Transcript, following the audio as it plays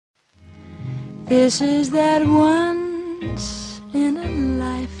This is that once in a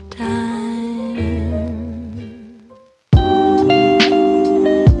lifetime.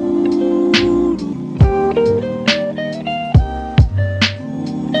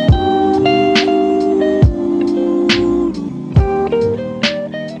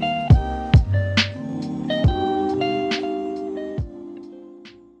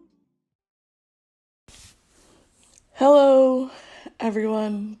 Hello,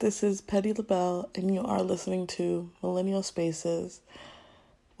 everyone. This is Petty LaBelle, and you are listening to Millennial Spaces.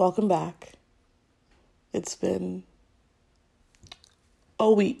 Welcome back. It's been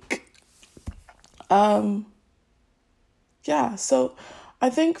a week. So I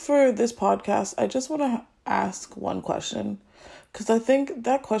think for this podcast, I just want to ask one question, because I think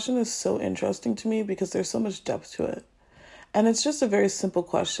that question is so interesting to me because there's so much depth to it. And it's just a very simple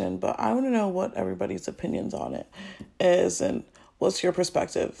question, but I want to know what everybody's opinions on it is and what's your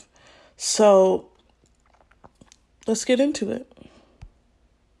perspective. So let's get into it.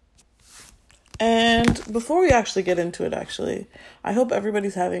 And before we actually get into it, I hope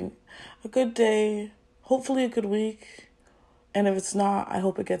everybody's having a good day, hopefully a good week. And if it's not, I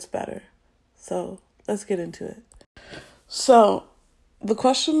hope it gets better. So let's get into it. So the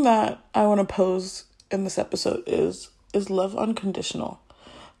question that I want to pose in this episode is love unconditional?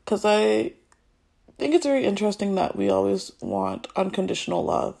 Because I think it's very interesting that we always want unconditional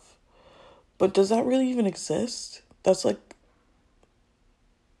love. But does that really even exist? That's like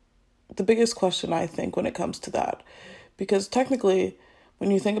the biggest question, I think, when it comes to that. Because technically,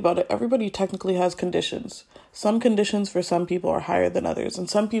 when you think about it, everybody technically has conditions. Some conditions for some people are higher than others. And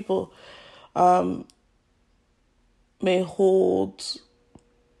some people may hold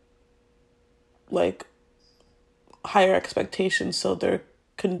like higher expectations, so their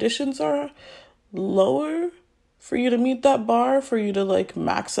conditions are lower for you to meet that bar, for you to like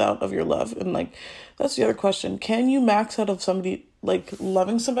max out of your love. And like that's the other question, can you max out of somebody, like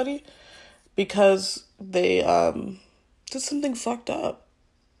loving somebody because they did something fucked up,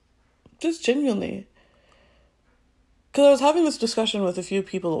 just genuinely? Because I was having this discussion with a few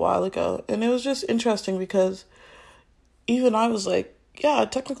people a while ago, and it was just interesting because even I was like, yeah,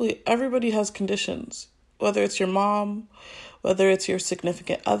 technically everybody has conditions. Whether it's your mom, whether it's your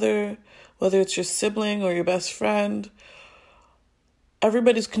significant other, whether it's your sibling or your best friend,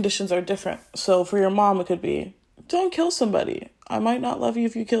 everybody's conditions are different. So for your mom, it could be, don't kill somebody. I might not love you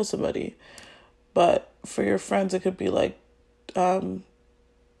if you kill somebody. But for your friends, it could be like, don't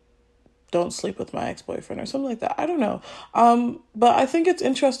sleep with my ex-boyfriend or something like that. I don't know. But I think it's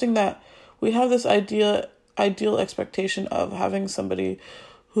interesting that we have this ideal expectation of having somebody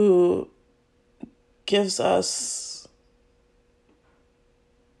who gives us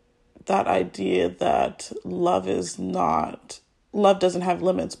that idea that love doesn't have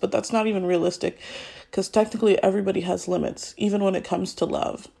limits, but that's not even realistic, because technically everybody has limits, even when it comes to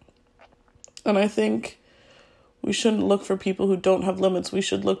love. And I think we shouldn't look for people who don't have limits. We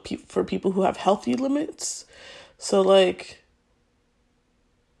should look for people who have healthy limits. So like,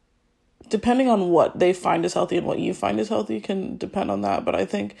 depending on what they find is healthy and what you find is healthy can depend on that. But I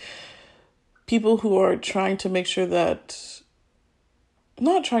think people who are trying to make sure that,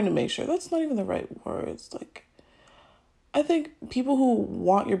 not trying to make sure, that's not even the right words. Like, I think people who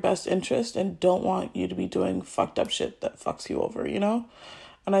want your best interest and don't want you to be doing fucked up shit that fucks you over, you know?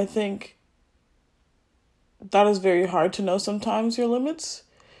 And I think that is very hard to know sometimes, your limits,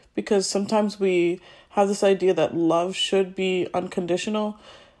 because sometimes we have this idea that love should be unconditional.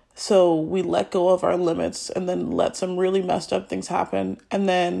 So we let go of our limits and then let some really messed up things happen. And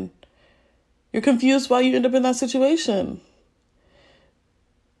then you're confused why you end up in that situation,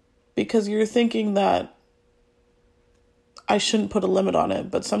 because you're thinking that I shouldn't put a limit on it,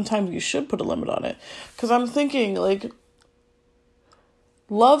 but sometimes you should put a limit on it. Because I'm thinking, like,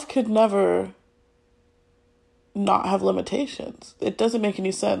 love could never not have limitations. It doesn't make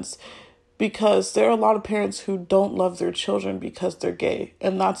any sense, because there are a lot of parents who don't love their children because they're gay,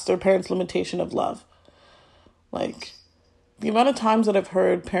 and that's their parents' limitation of love. Like, the amount of times that I've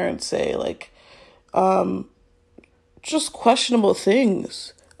heard parents say, like, just questionable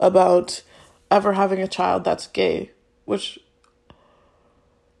things about ever having a child that's gay, which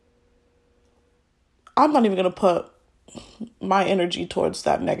I'm not even going to put my energy towards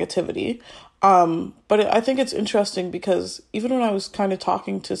that negativity. But I think it's interesting because even when I was kind of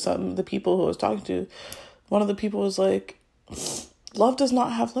talking to some of the people who I was talking to, one of the people was like, love does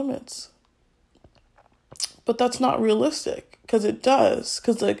not have limits. But that's not realistic, because it does.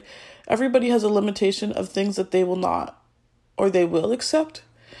 Because like, everybody has a limitation of things that they will not or they will accept.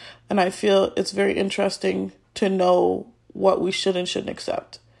 And I feel it's very interesting to know what we should and shouldn't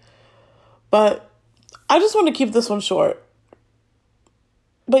accept. But I just want to keep this one short.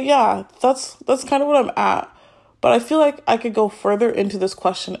 But yeah, that's kind of what I'm at. But I feel like I could go further into this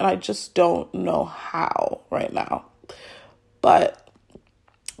question, and I just don't know how right now. But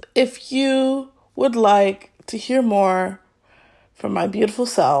if you would like to hear more from my beautiful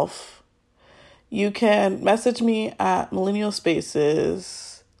self, you can message me at Millennial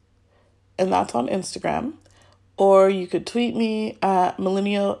Spaces, and that's on Instagram. Or you could tweet me at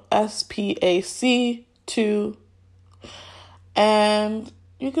Millennial SPAC2. And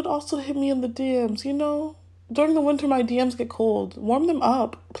you could also hit me in the DMs. You know, during the winter, my DMs get cold. Warm them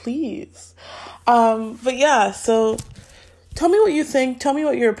up, please. But yeah, so tell me what you think. Tell me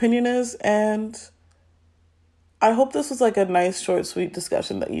what your opinion is. And I hope this was like a nice, short, sweet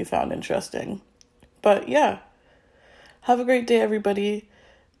discussion that you found interesting. But yeah, have a great day, everybody.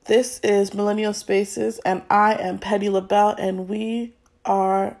 This is Millennial Spaces, and I am Petty LaBelle, and we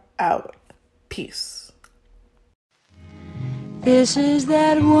are out. Peace. This is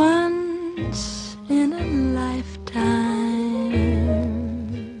that once